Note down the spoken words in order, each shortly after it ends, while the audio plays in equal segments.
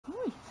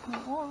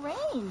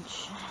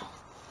orange.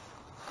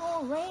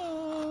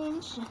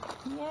 Orange.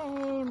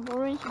 Yay!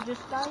 Orange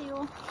juice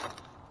tayo.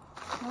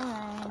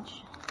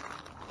 Orange.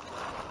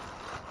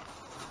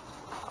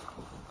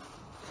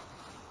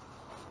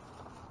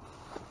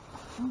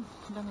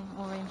 Daming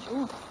orange.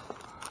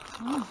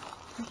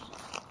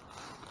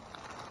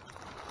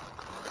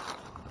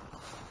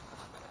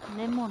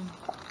 Lemon.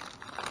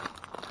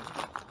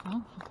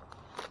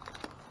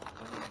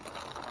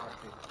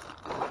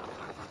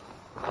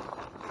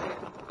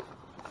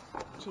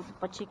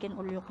 Pa-chicken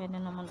ulyo kaya na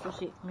naman to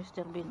si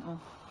Mr. Bean.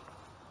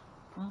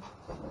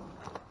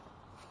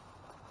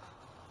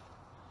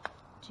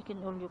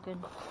 Chicken ulyo kaya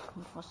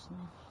bukas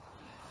na.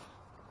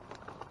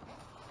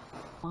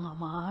 Mga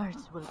Mars,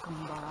 welcome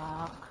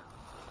back.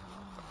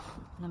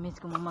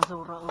 Namiss ko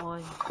mamasura, oy.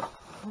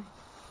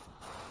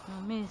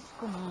 Namiss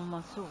ko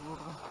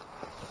mamasura.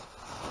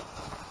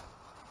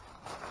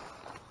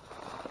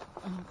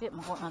 Okay,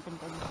 makuha natin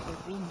kay Mr.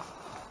 Bean.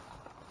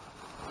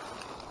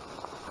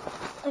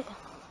 Ay.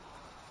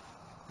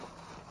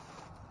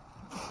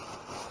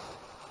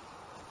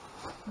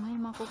 May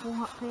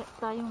makukuha kaya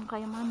tayong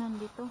kayamanan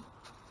dito.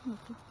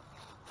 Ito.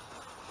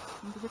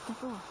 Ang bigat na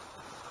to.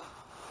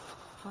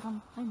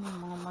 Parang, ay, may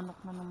mga manok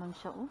na naman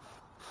siya,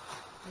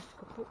 Diyos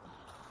ko po.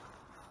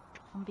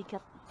 Ang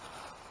bigat.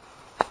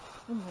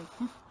 Oh my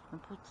God.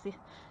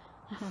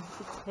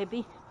 It's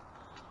heavy.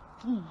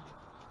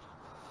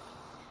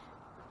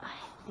 Ay,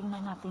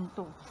 tingnan natin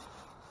to.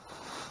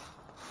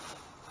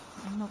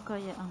 Ano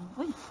kaya ang,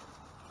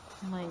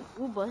 may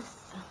ubas.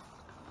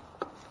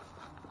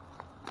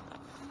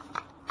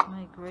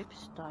 May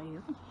grapes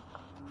tayo.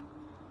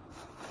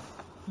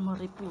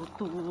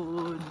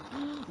 Mariputon.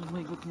 Oh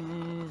my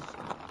goodness.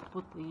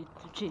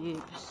 Potato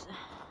chips.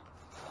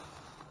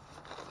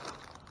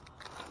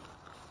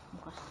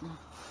 Bukas na.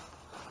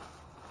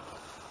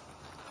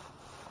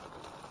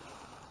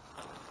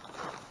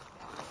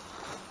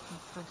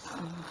 Bukas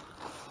na.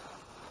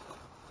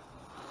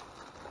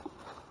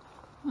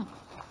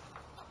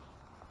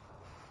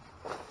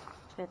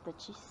 Feta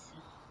cheese.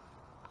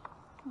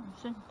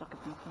 Saan? Takip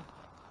na ito.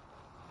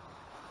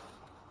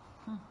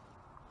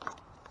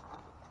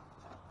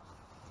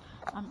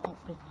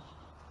 Unopen.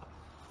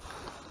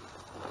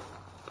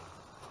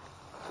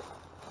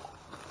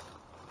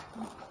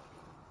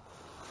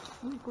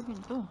 Uy, kunin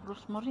to.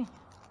 Rosemary.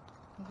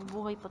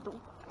 Nabubuhay pa to.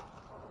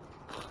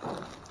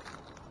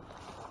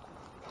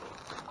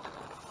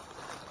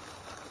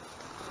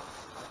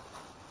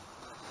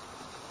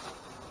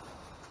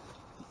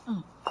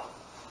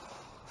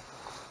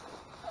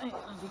 Ay,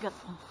 ang bigat.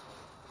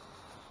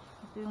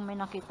 Ito yung may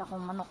nakita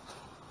kong manok.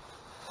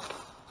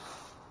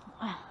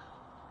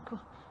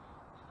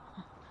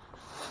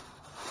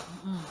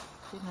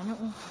 Tingnan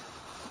nyo,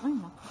 ay,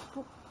 naku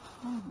po.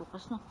 Ay,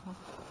 bukas na.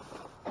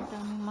 Ang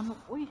daming manok,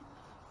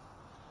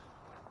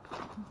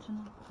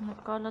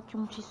 nagkalat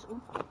yung cheese,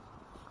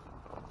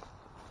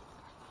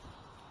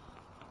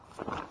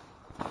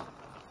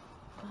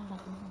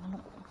 kalat yung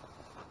manok.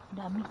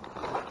 Dami.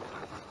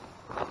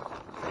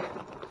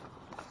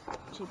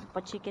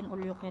 Pa-chicken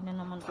ulyo kaya na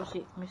naman to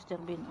si Mr.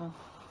 Bean,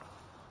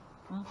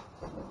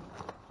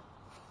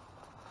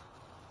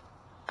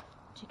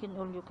 Chicken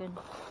ulyo kaya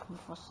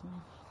bukas na.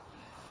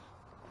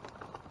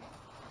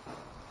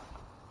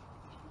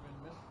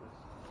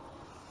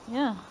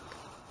 Yeah.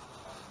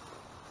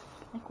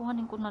 Ay,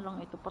 kuhanin ko na lang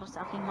ito para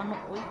sa aking manok,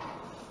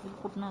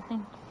 Ilkod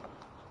natin.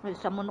 Ay,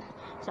 sa manok,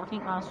 sa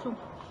aking aso.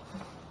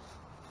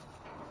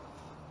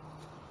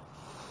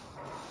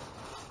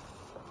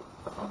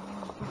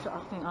 Ito sa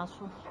aking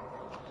aso.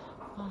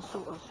 Aso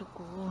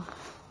ko.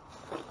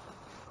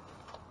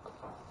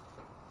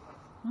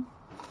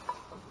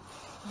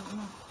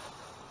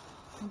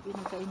 Yung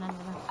pinagkainan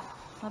nila.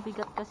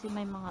 Mabigat kasi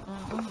may mga,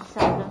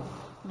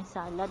 may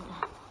salad.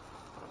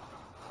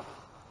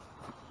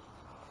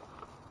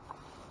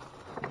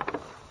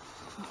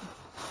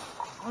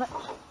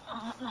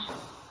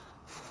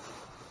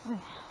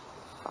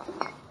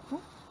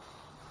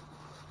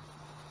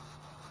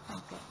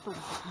 Okay, ito.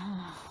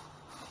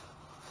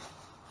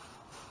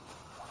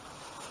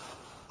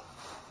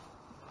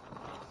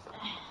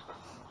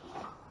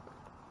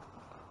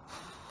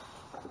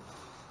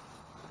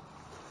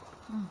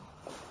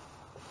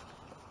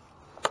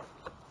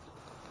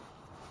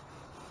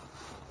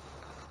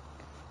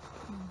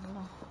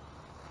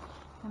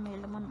 May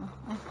laman,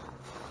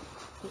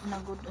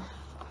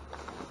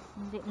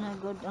 hindi na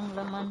good ang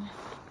laman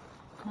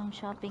ng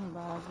shopping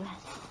bag.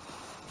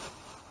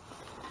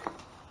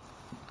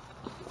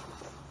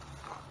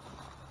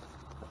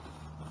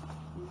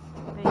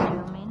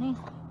 Medyo mini.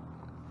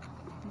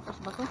 Bukas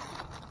ba to?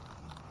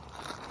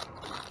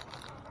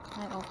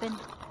 Ay, open.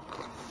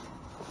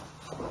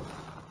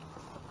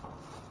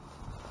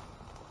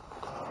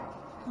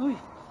 Uy,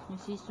 may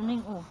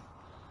seasoning,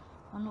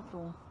 ano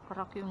to?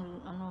 Karak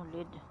yung,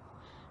 lid.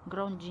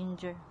 Ground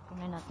ginger.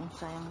 Kunin natin,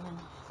 sayang yan.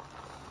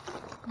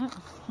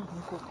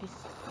 Cookies.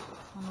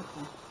 Ano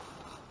to?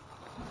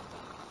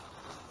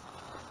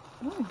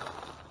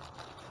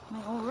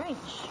 May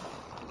orange.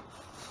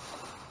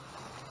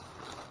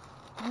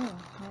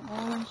 May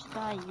orange.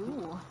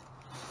 tayo.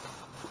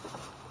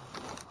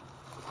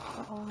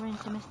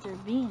 Orange si Mr.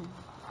 Bean.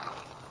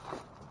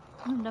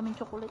 Daming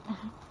chocolate.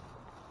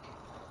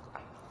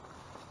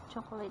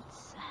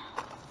 Chocolates.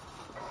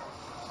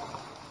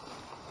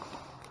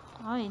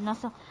 Ay,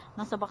 nasa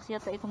box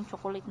yata itong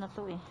chocolate na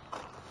to eh.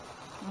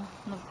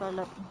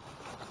 Nagkalat.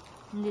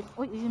 Hindi.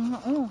 Uy, yun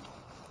nga oh.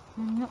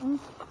 Yun nga oh.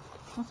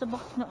 Nasa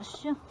box nga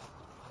siya.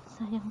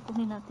 Sayang,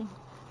 kunin natin.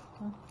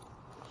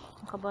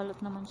 Nakabalot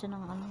naman siya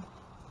ng ano.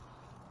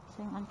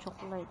 Sayang ang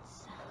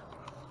chocolates.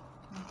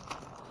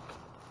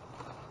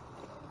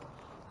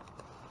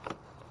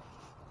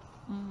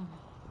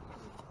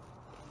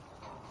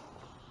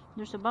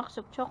 There's a box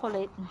of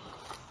chocolate.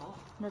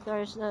 That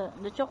there's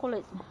the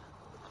chocolate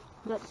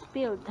got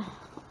spilled,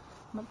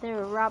 but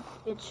they're wrapped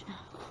each.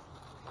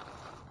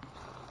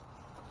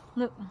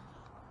 Look,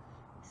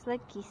 it's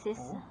like kisses.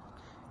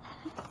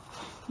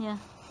 Yeah,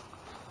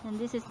 and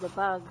this is the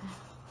box.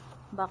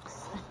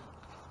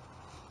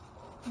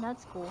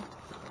 That's cool.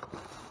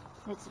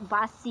 It's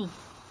bossy.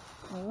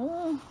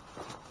 Oh,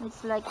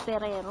 it's like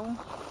Ferrero.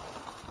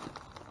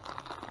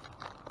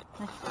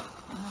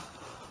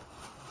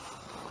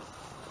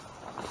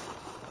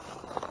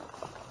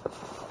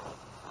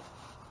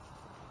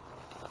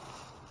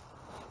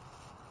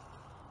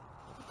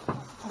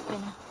 Open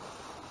na.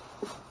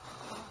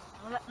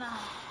 Wala na.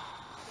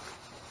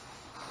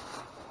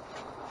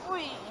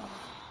 Uy,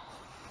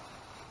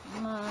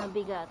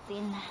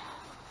 mabigatin.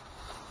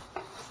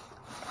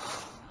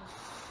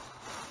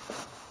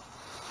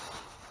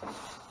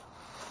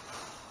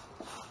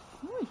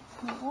 Uy,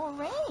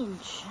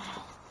 orange.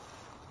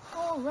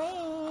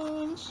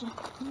 Orange.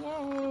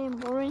 Yay,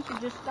 orange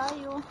juice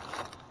tayo.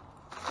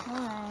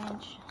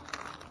 Orange.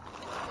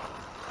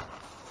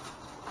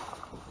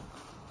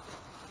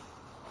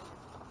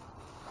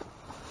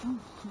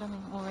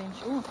 Daming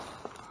orange.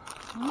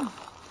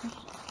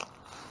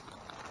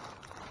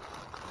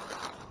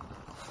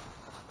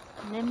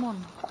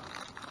 Lemon.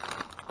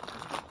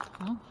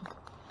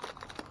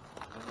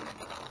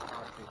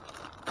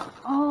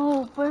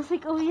 Oh,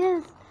 perfect. Oh,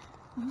 yes.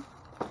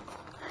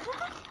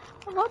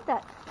 How about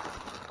that?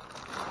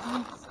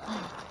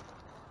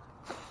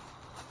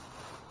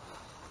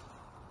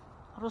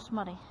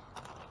 Rosemary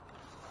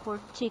for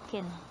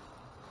chicken.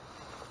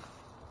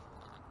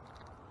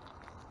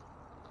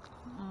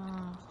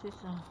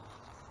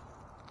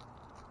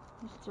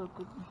 It's still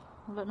good.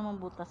 Wala namang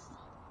butas.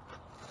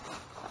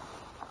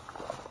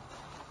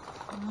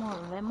 More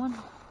lemon.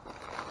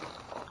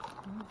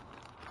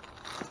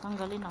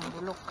 Tanggalin ang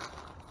bulok.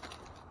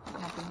 Hindi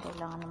natin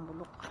kailangan ng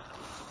bulok.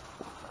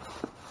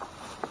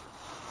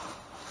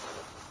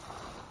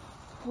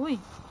 Uy,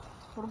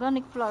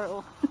 organic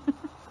flour.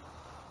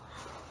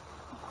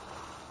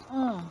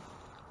 Oh.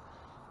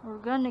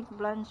 Organic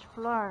blanched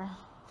flour.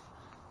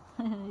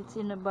 It's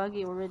in a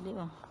baggie already.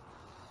 Oh.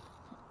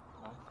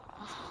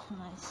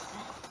 Nice.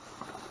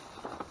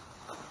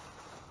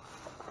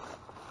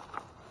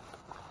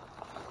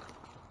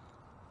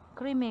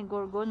 Creamy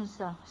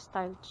gorgonzola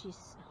style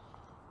cheese.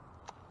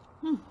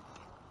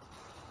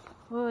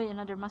 Oh,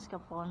 another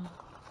mascarpone.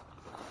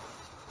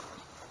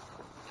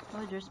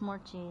 Oh, there's more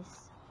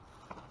cheese.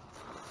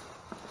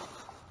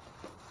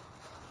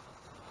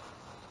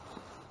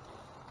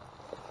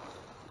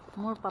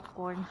 More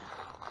popcorn.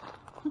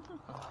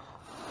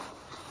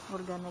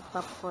 Organic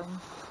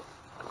popcorn.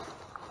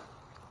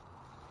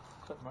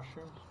 Is that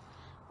mushrooms?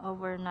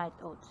 Overnight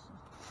oats.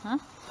 Huh?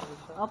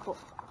 Opo.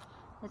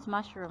 It's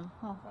mushroom.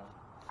 Oh.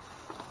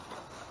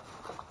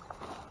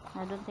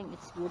 I don't think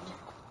it's good.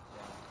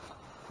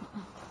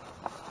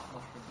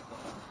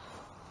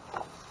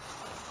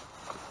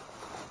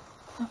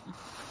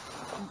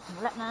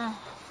 Wala na.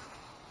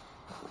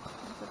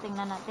 Ito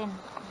tingnan natin.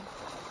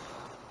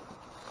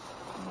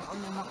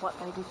 May makuha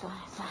tayo dito.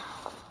 Isa.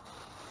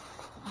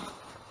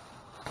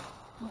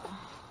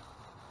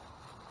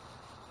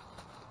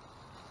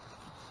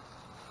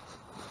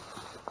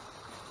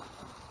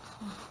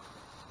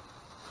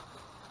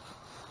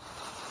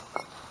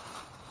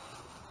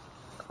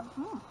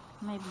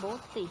 May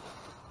bote.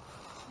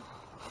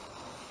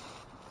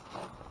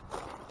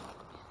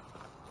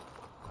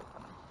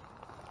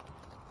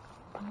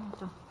 Ano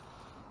ito?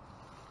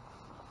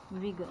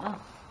 Vegan.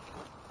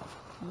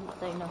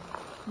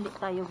 Hindi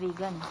tayo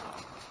vegan.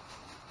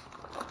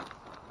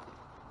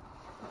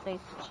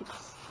 Potato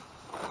chips.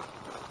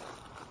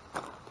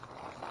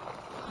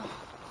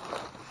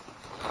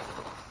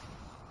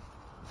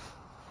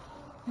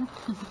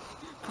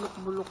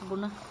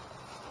 Bulok-bulok na.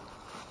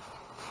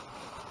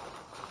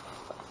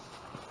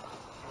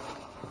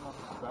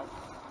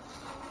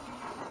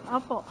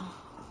 Apo.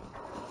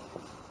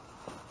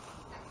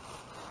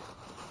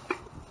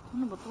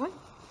 Ano ba ito eh?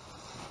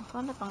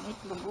 Nakalat ang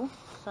itlog oh.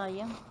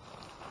 Sayang.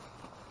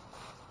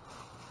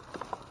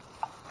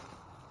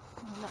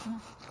 Wala na.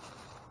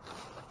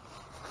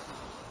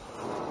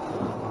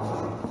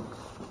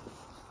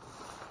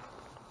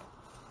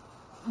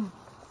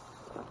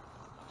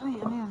 Ay,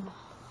 ano yan?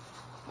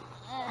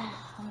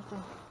 Ano ito?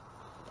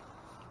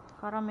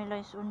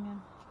 Caramelized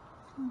onion.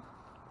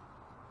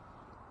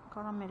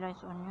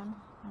 Caramelized onion.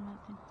 Ano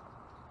natin?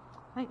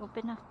 Ay,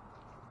 open na.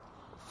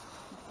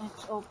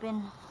 It's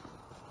open.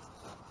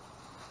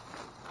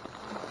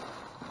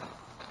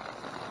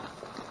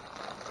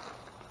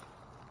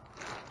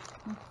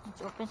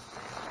 It's open.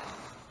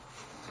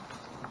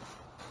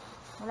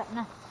 Wala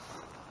na.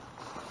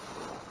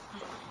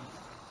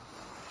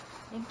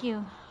 Thank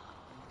you.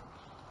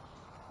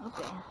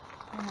 Okay.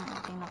 Ano ang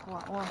ating nakuha?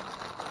 Oh,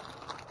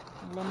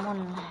 lemon.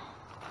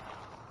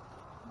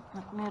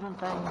 At meron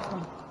tayo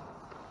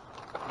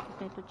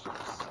potato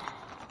chips.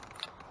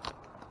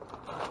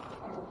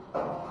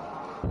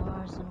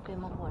 Saan kayo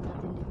makuha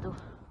natin dito?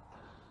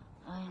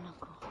 Ay,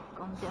 naku.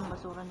 Kaunti ang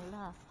basura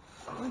nila.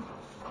 Uy.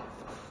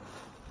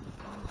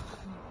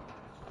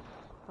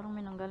 Parang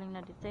may nanggaling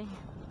na dito eh.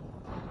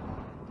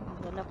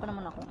 Wala pa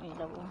naman akong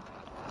ilaw.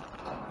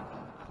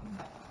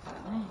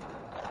 Ay.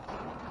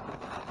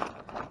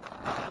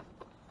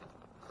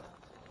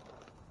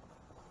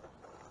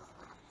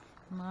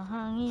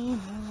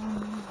 Mahangin.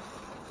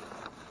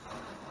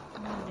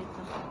 Ano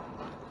dito?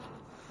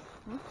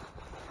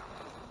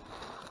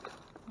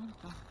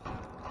 Ito.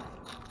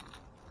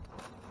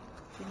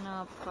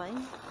 Tinapay.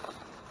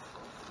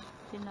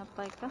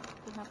 Tinapay ka?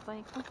 Tinapay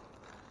ka?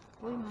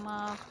 Uy,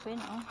 muffin,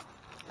 oh.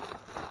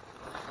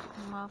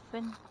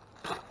 Muffin.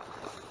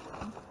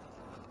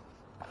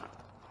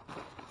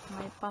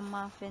 May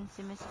pa-muffin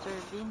si Mr.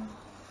 Bean.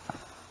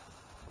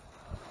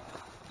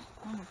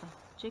 Ano ba?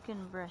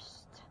 Chicken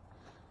breast.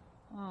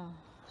 Oh,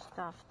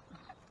 stuffed.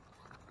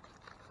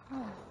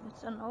 Oh,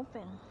 it's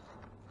unopen.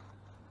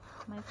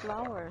 May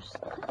flowers.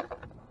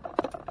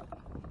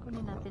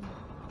 Kunin natin.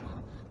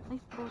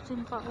 Ay,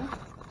 frozen pa, oh.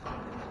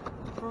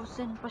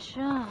 Frozen pa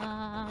siya.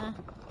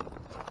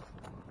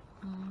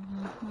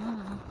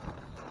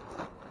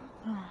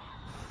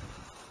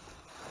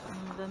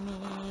 Ang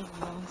lamig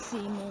ng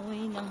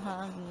simoy ng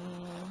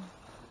hangin.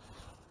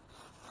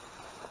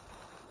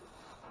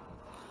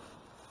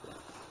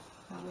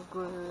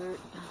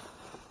 Yogurt.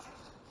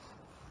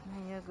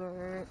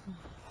 Yogurt.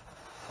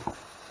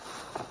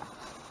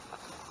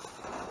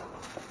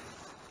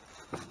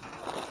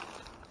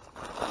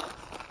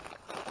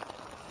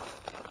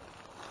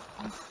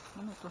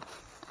 Ano to?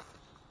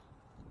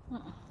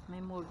 May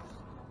mold.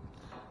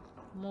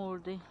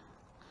 Moldy.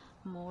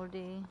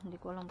 Moldy. Hindi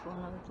ko alam kung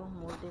ano ito.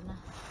 Moldy na.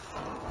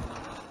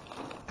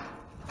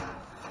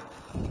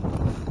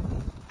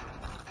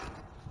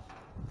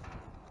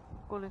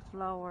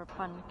 Cauliflower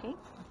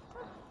pancake.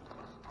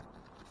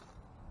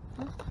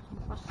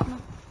 Bukas na.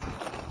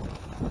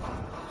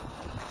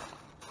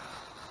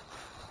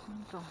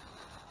 Ito.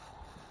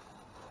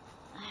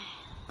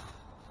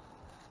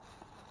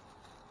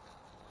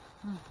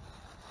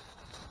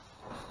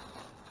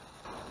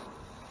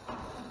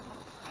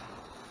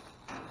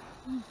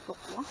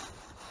 Sukwa.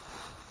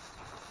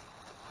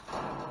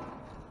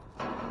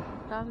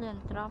 Italian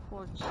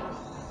truffle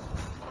cheese.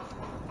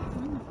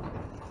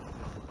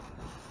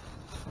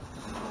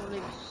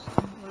 Olives.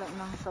 Wala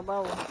nang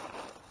sabaw.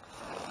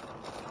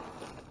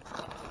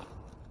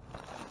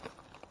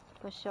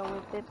 Kasyawi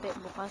pepe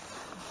bukas.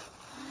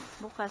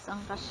 Bukas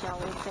ang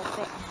kasyawi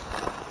pepe.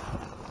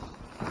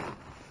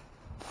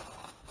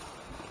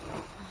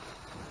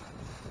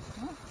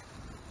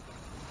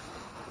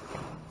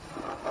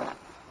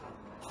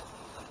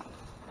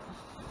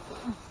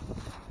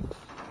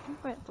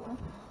 Kompleto.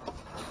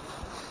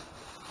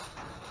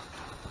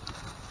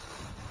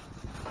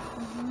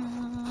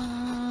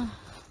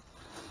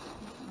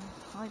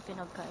 Ay,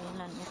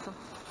 pinagkainan ito.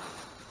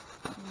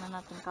 Hindi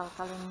na natin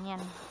kalkalin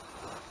yan.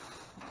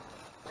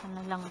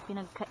 Kanilang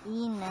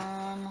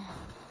pinagkainan.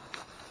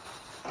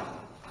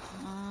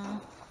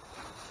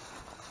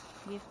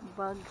 Gift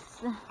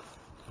bags.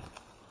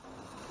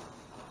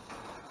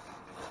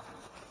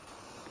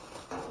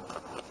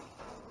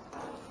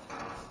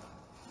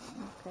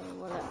 Okay,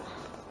 wala.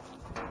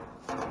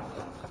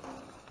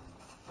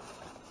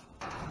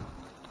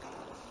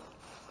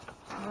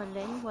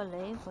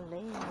 Walay.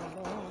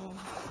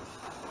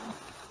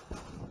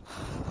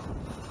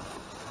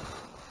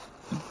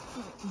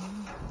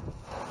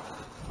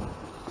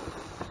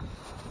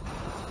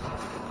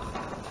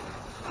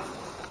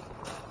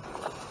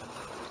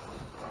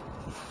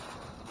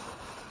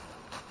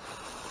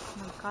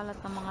 Nagkalat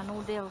ng mga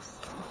noodles.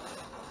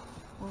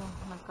 Oh,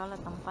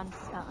 nagkalat ang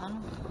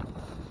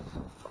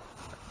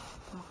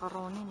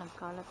macaroni,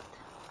 nagkalat.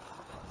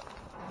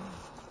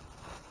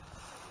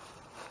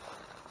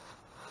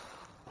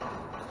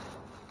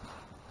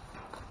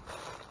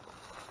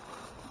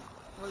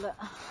 Wala.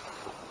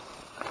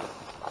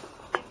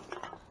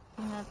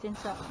 Tingnan natin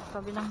sa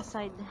kabilang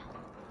side.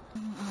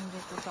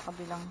 Dito sa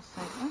kabilang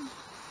side.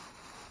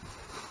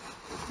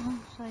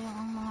 Sayang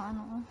ang mga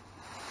ano.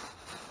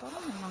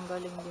 Parang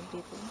nanggaling din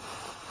dito.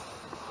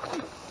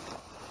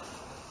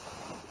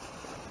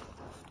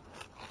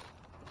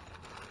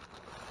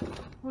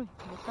 Uy,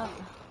 basag.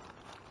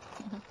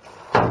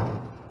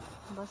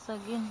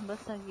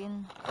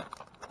 Basagin.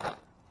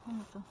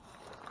 Ano to?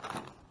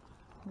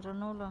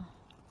 Granola.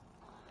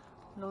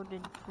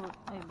 Loaded fruit.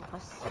 Ay,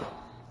 bukas.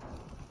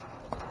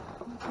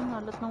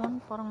 Pinalat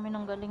naman. Parang may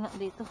nanggaling nga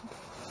dito.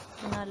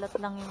 Pinalat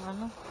lang yung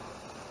ano.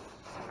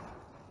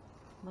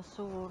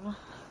 Basura.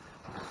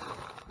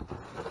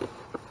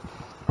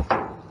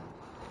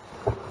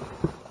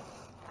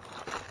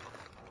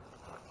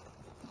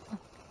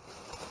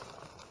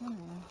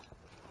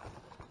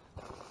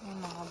 May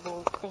mga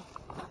bote.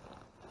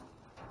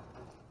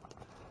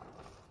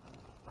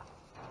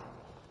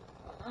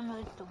 Ano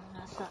ito?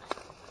 Nasa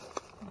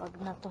bag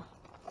na to.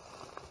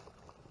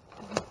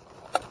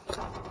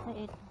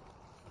 Ay, ito.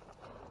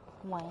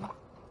 Wine.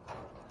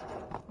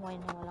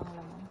 Wine na walang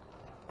laman.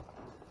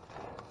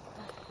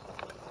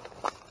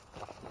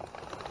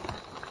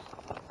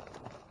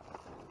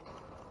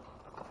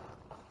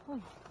 Uy.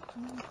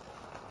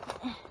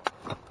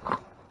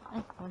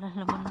 Ay, walang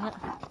laman nga.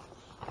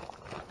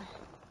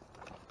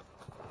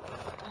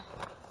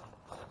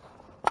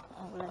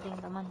 Wala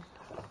ding laman.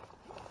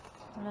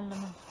 Walang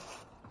laman.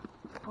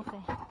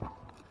 Okay.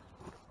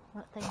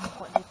 Wala tayong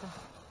makuha dito.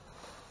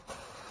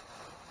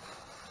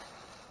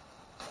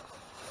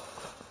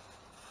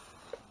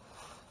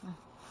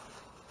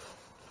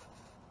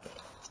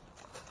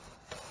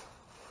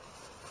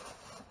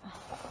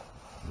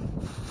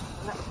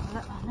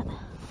 Wala.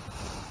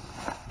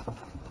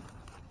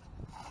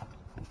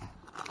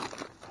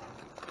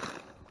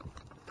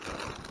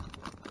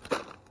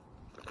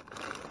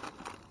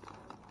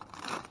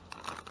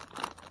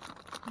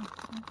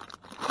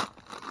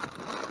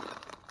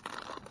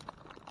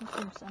 It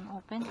seems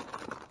unopened.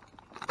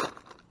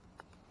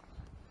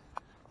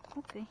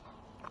 Okay.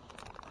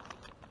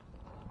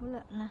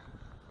 Wala na.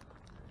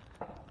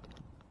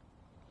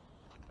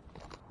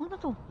 Ano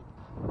to?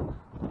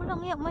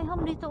 Walang iyak, may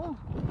ham dito oh.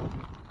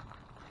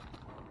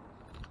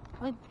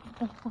 Ay,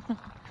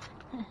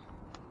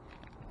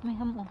 may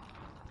ham oh.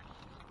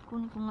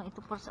 Kunin ko nga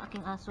ito para sa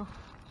aking aso.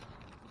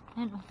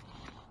 Ayan oh.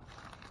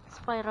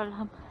 Spiral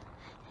ham.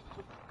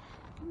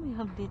 May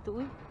ham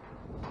dito eh.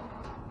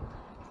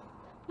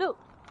 Look.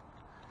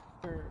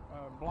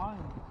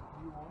 Blind.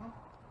 Do you want them?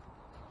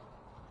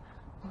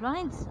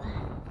 Blinds.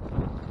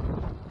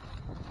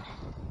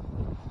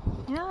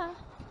 Yeah.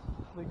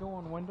 They go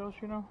on windows,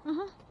 you know?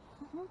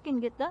 We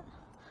can get that.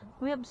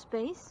 We have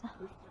space.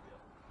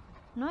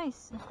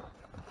 Nice.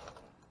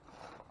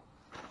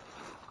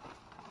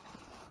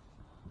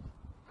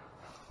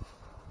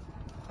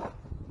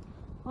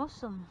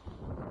 Awesome.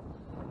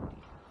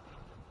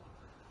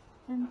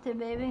 Ente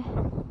baby.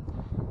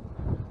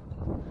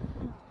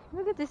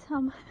 Look at this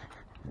ham.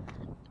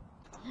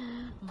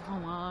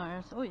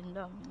 Mars. Uy, ang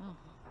dami.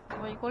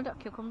 What do you call that?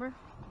 Cucumber?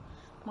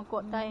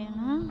 Magkuha tayo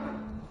na.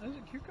 Is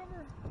it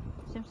cucumber?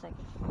 Seems like.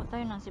 Kuha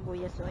tayo ng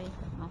sibuyas. Uy.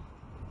 Oh.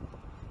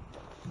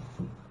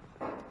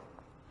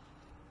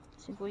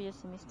 Sibuyas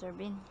si Mr.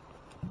 Bean.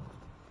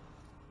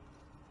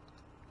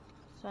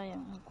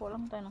 Sayang. Kuha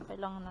lang tayo ng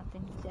kailangan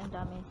natin. Kasi ang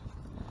dami.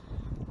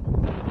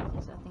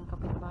 Natin sa ating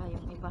kapitbahay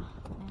yung iba.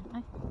 Ayan.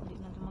 Ay, hindi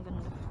na ito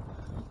maganda.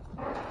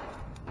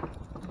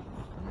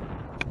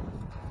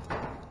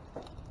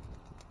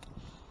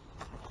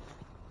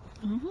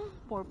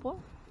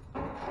 Purple.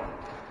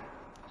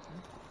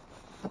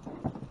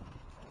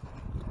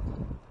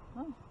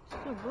 Oh,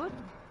 so good.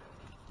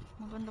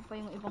 Maganda pa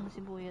yung ibang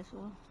sibuyas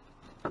oh.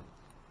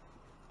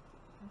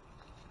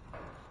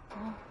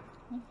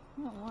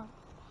 What?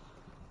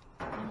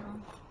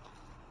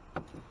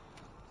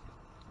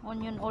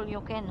 Onion all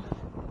you can.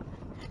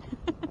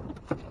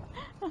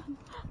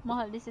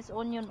 Mahal, this is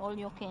onion all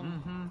you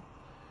can. And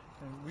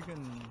we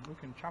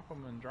can chop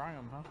them and dry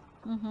them, huh?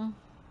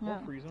 Yeah.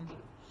 Or freeze them.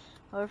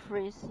 Or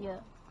freeze, yeah.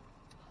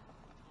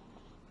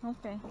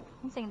 Okay,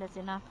 I think that's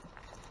enough.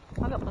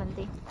 I got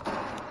plenty.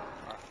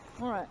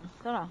 Alright,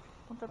 tara.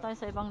 Punta tayo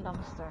sa ibang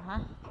dumpster,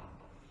 ha?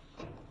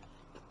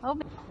 Oh,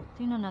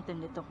 tingnan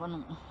natin dito kung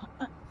anong...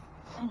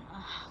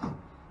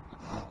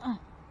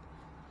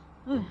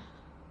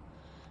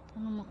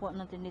 Anong makuha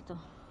natin dito?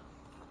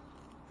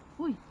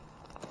 Uy!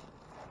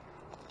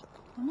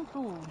 Ano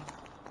to?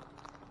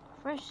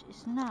 Fresh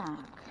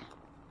snack.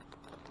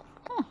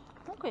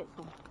 Okay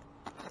to.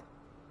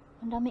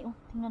 Ang dami oh.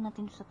 Tingnan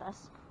natin sa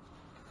taas.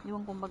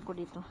 Iwan kong bag ko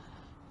dito.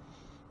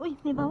 Uy!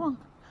 May bawang!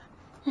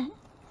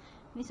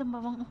 May isang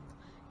bawang oh.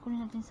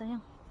 Kunin natin,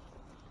 sayang.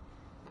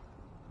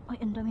 Ay,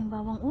 ang daming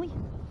bawang. Uy!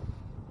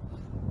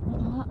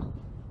 Oo nga.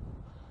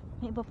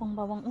 May iba pang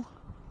bawang oh.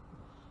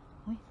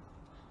 Uy!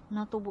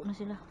 Natubo na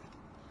sila.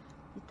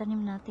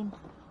 Itanim natin.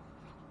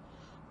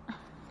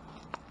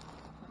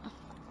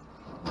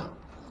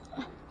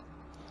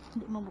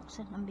 Hindi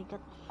mabuksan. Ang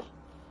bigat.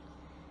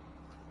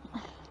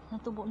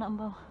 Natubo na ang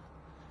bawang.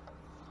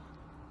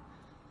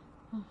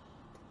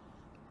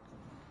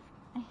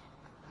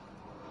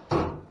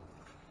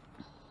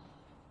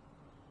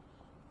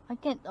 I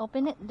can't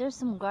open it. There's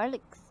some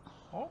garlics.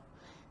 Oh?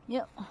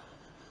 Yep.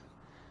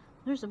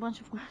 There's a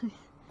bunch of garlic.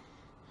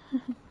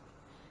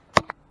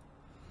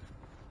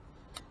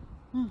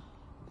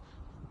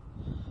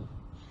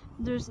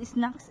 There's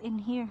snacks in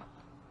here.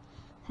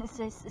 It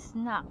says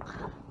snack.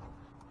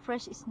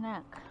 Fresh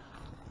snack.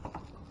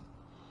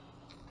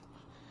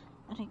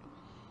 Aray.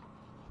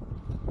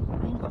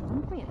 Ayun,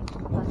 ano pa yan?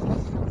 Klaseng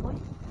snack.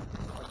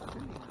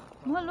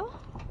 Hello?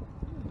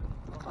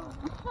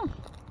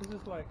 This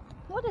is like,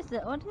 What is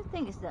that? What do you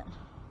think is that?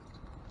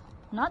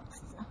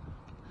 Nuts?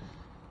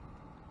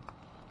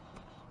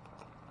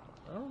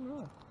 I don't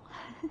know.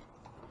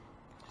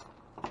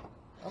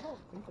 I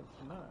don't think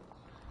it's nuts.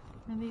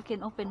 Maybe you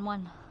can open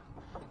one.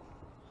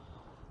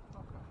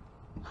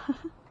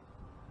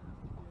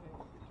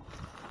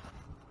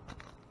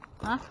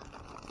 Huh?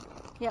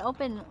 Yeah,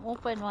 open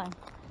one.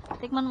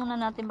 Tikman muna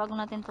natin bago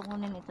natin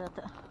tukunin ito.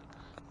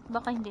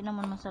 Baka hindi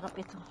naman masarap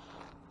ito.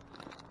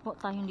 O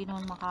tayo hindi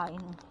naman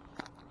makain.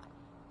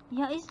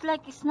 Yeah, it's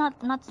like it's not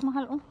nuts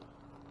mahal.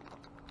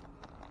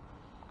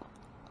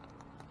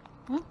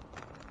 Oh.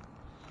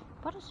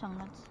 Para siyang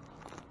nuts.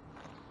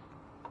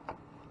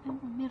 Ay,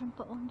 meron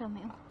pa. Oh,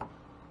 dami. Oh.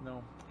 No,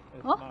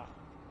 it's Oh? not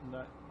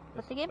nut.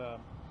 It's, Patigim? uh,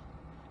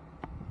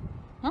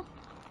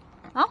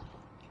 Huh?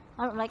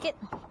 I don't like it.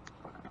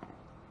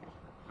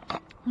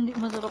 Hindi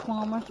masarap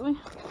mga Mars. Uy.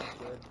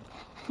 good.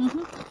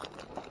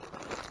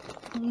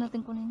 Hindi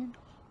natin kunin yan.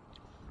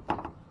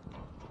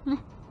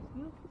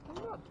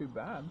 Not too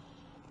bad.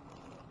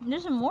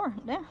 There's some more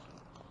there.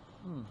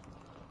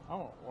 I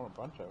don't want a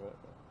bunch of it,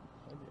 but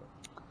maybe.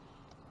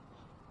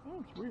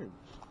 Oh, it's weird.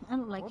 I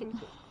don't like What it.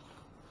 is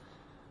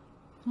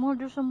it?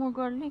 There's some more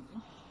garlic.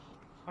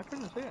 I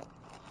couldn't see it.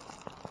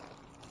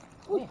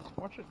 Uy. Oh,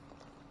 watch it.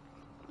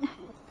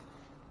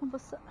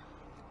 Basta.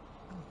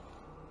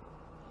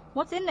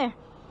 What's in there?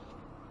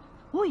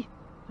 Uy!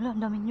 Wala,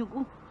 ang daming nyug.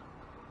 Oh.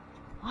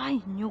 Ay,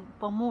 nyug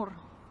pa more.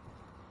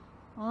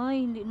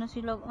 Ay, hindi na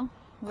sila.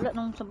 Wala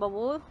nang sa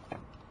babo.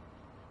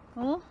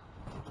 Oh.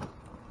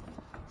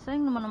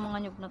 Sayang naman ang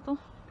mga nyug na to.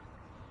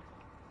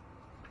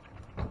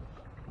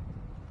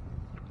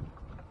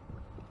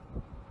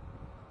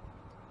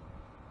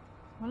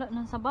 Wala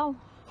nang sabaw.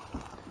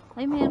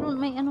 Ay, meron.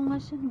 May ano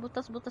nga siya.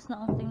 Butas-butas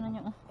na. Oh, tingnan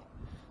nyo.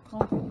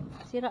 Oh,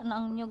 sira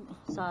na ang nyug.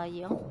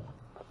 Sayang.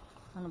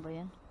 Ano ba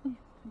yan? Uy,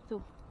 ito.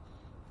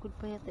 Good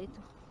pa yata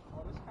ito.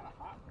 Oh, it's kind of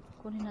hot.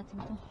 Kunin natin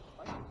ito.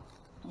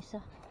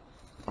 Isa.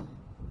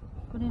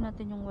 Kunin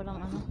natin yung walang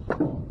ano.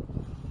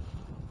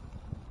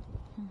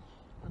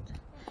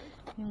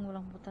 Yung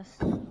walang butas.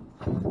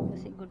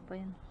 Kasi good pa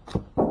yan.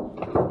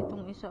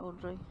 Itong isa o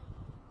dry.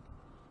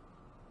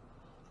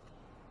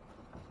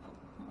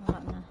 Wala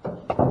na.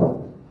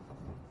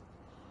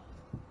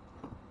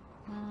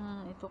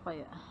 Ito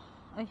kaya.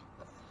 Ay,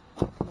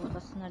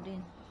 butas na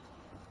din.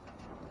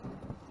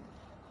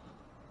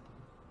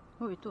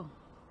 Oh, ito.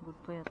 Good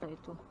pa yata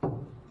ito.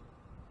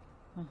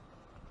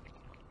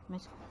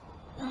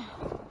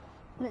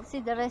 Let's see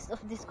the rest of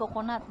this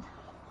coconut.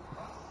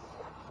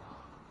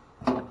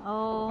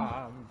 Oh.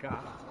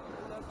 God.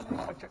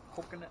 Such a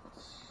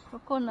coconuts.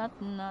 Coconut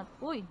nut.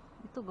 Uy,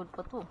 ito good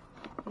pa to.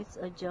 It's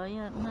a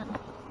giant nut.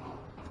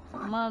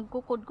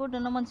 Magkukod-kod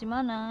na naman si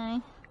Manay.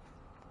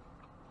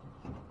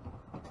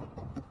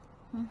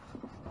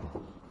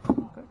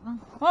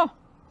 Oh!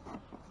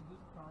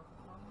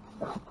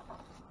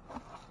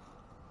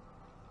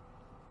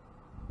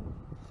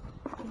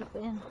 Ano pa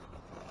yan?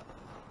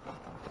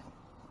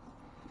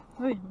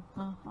 Uy,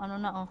 ano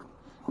na oh.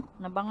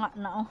 Nabanga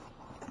na oh.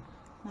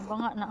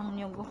 Nabanga na ang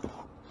nyugo.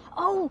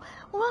 Oh!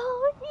 Wow!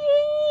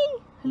 Yay!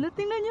 Hala,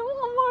 tingnan niyo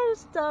mga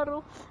Mars taro.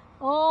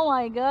 Oh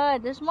my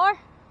God! There's more?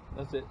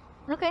 That's it.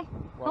 Okay.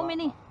 How Wala.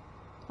 many?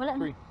 Wala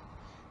na.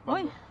 3.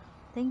 Uy,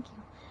 thank you.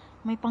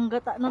 May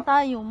panggata na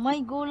tayo.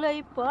 May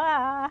gulay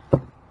pa.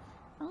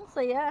 Ang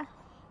saya.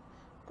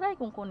 Try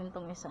kong kunin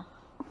tong isa.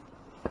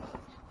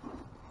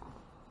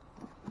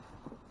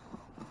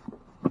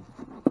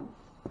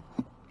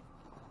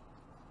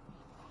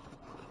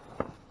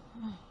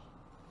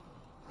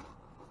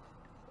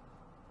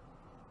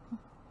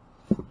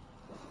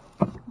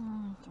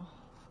 Ito.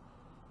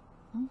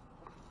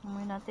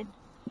 Amoy natin.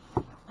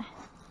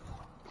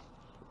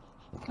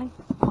 Ay,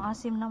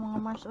 maasim na mga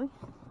Mars. Uy.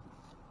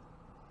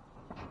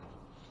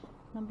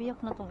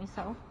 Nabiyak na tong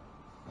isa, oh.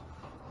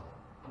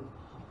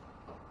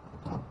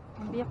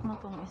 Nabiyak na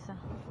tong isa.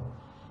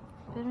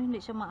 Pero hindi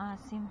siya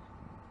maasim.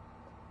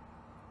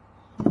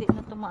 Hindi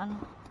na tumaan.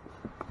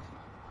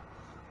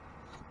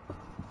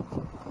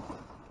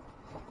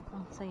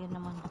 Ang saya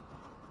naman.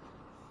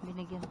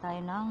 Binigyan tayo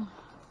ng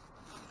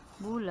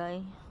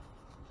gulay.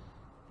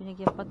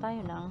 Binigyan pa tayo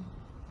ng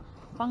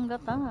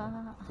panggata.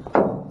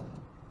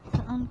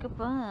 Saan ka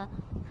pa?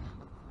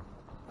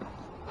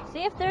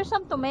 See if there's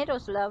some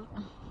tomatoes, love.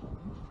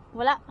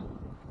 Wala.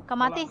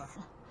 Kamatis.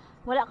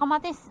 Wala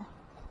kamatis.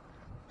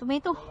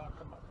 Tomato.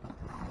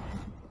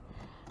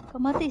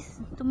 Kamatis.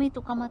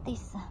 Tomato,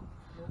 kamatis.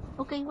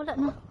 Okay, wala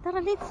na. Tara,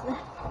 let's.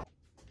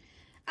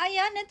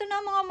 Ayan, ito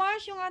na mga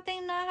Mars, yung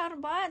ating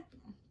naharbat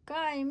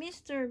kay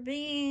Mr.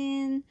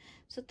 Bean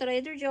sa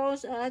Trader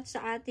Joe's at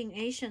sa ating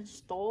Asian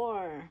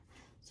store.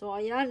 So,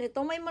 ayan.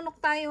 Ito may manok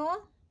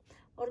tayo.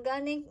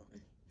 Organic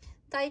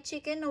Thai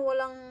chicken na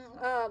walang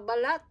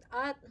balat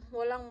at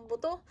walang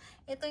buto.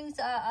 Ito yung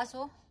sa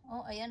aso.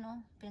 Oh, ayan oh.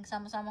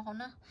 Pinagsama-sama ko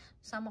na.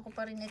 Sama ko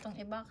pa rin itong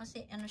iba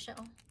kasi ano siya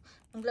oh.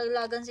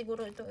 Maglaglagan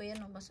siguro ito. Ayan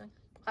oh, basag.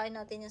 Pakain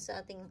natin yan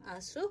sa ating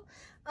aso.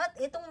 At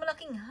itong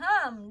malaking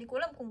ham. Hindi ko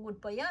alam kung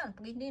good pa yan.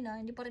 Pag hindi na,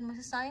 hindi pa rin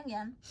masasayang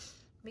yan.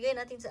 Bigay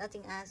natin sa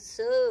ating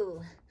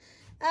aso.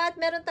 At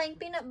meron tayong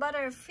peanut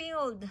butter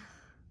filled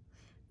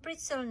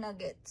pretzel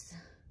nuggets.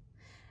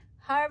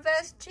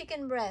 Harvest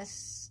chicken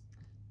breast.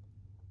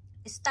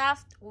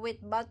 Stuffed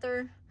with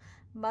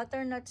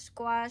butternut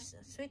squash,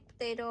 sweet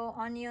potato,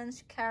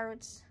 onions,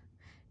 carrots,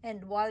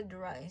 and wild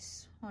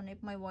rice.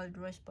 May wild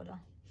rice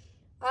pala.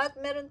 At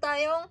meron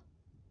tayong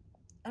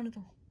ano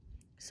to?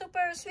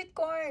 Super sweet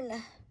corn.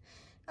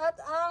 At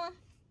ang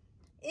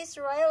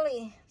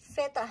Israeli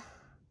feta.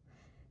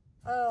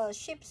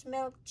 Sheep's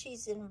milk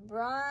cheese and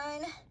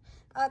brine.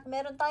 At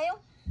meron tayong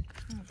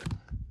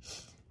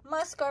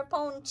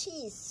mascarpone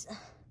cheese.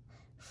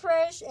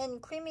 Fresh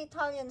and creamy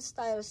Italian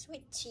style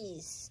sweet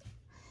cheese.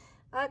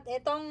 At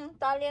itong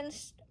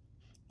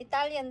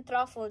Italian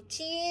truffle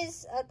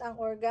cheese. At ang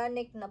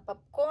organic na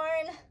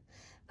popcorn.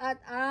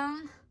 At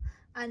ang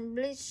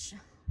unbleached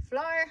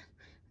flour.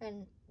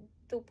 And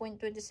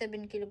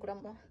 2.27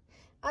 kilogram.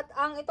 At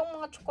ang itong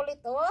mga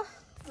chocolate.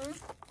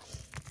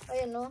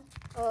 Ayan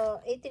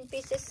 18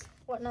 pieces.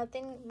 What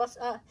natin.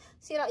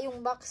 Sira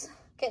yung box.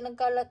 Kaya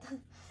nagkalat.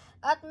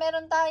 At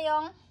meron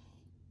tayong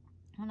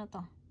ano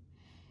to?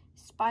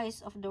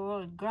 Spice of the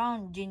world.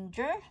 Ground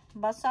ginger.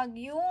 Basag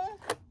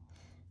yung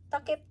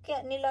takip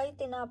kaya nila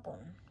itinapon.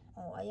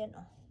 Ayan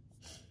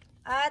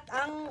At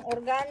ang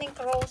organic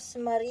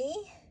rosemary.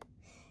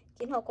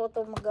 Kinuha ko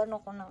to magano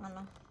ko ng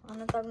ano.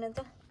 Ano tawag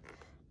nito?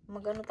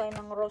 Magano tayo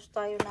ng roast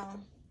tayo ng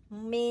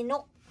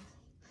minok.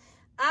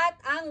 At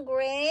ang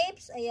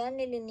grapes. Ayan,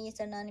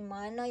 nilinisan na ni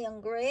Manay ang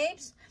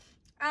grapes.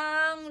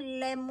 Ang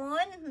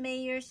lemon.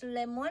 Mayor's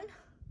lemon.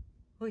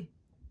 Hoy,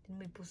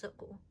 may pusa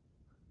ko.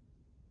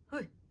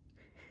 Hoy.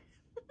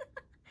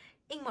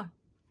 Ingmar.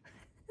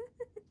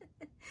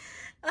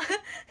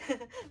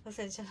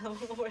 Pasensya na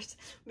mga words.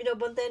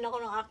 Binabantayan ako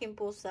ng aking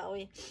pusa.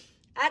 Uy.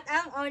 At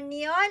ang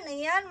onion,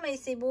 ayan, may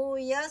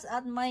sibuyas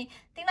at may,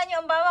 tingnan nyo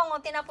ang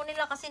bawang, tinapon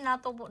nila kasi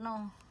natubo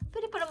na.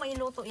 Pwede pala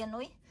mailuto yan,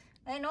 uy.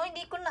 Ayun,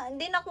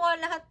 hindi nakuha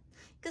lahat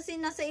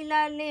kasi nasa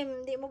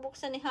ilalim. Hindi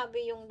mabuksan ni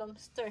Habi yung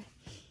dumpster.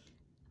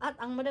 At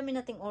ang madami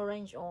nating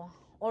orange,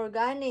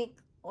 organic,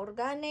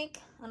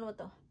 ano ba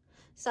to?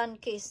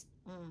 Sunkissed.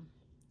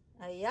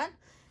 Ayan.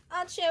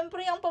 At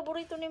syempre, ang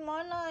paborito ni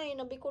Manay,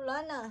 na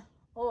Bicolana.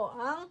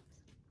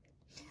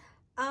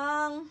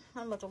 Ang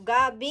ano ba to?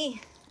 Gabi.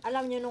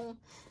 Alam nyo,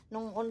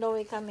 nung on the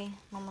way kami,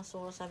 Mama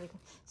Sura, sabi ko,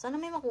 sana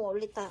may makuha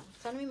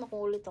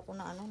ulit ako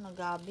na na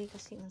gabi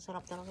kasi ang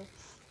sarap talaga.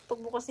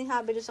 Pagbukas ni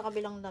Habi doon sa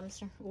kabilang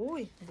dumpster,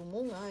 uy,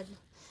 bumungad.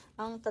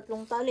 Ang 3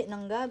 tali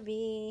ng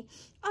gabi.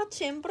 At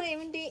syempre,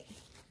 hindi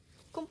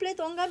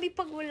kompleto ang gabi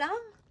pag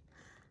walang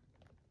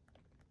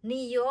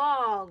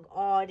niyog.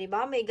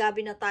 Diba? May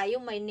gabi na tayo,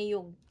 may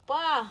niyog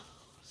pa.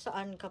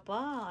 Saan ka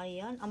pa?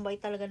 Ayan,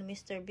 ambay talaga ni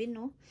Mr. Bean,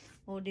 no?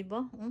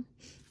 Diba?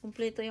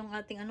 Kompleto yung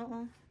ating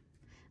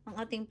ang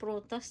ating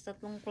prutas, 3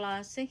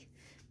 klase.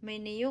 May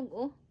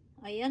niyog,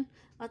 ayan.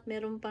 At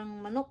meron pang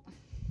manok.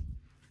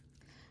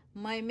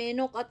 May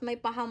menok at may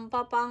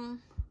pahampa pang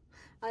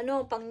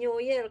pang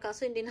New Year.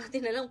 Kaso hindi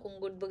natin alam kung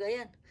good ba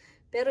yan.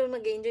 Pero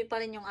mag-enjoy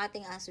pa rin yung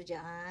ating aso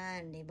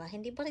dyan. Diba?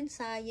 Hindi pa rin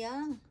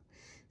sayang.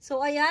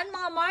 So, ayan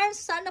mga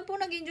Mars. Sana po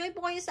nag-enjoy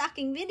po kayo sa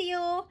aking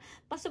video.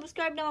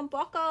 Pa-subscribe naman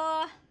po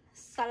ako.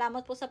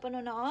 Salamat po sa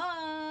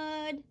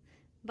panonood.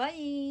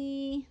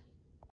 Bye!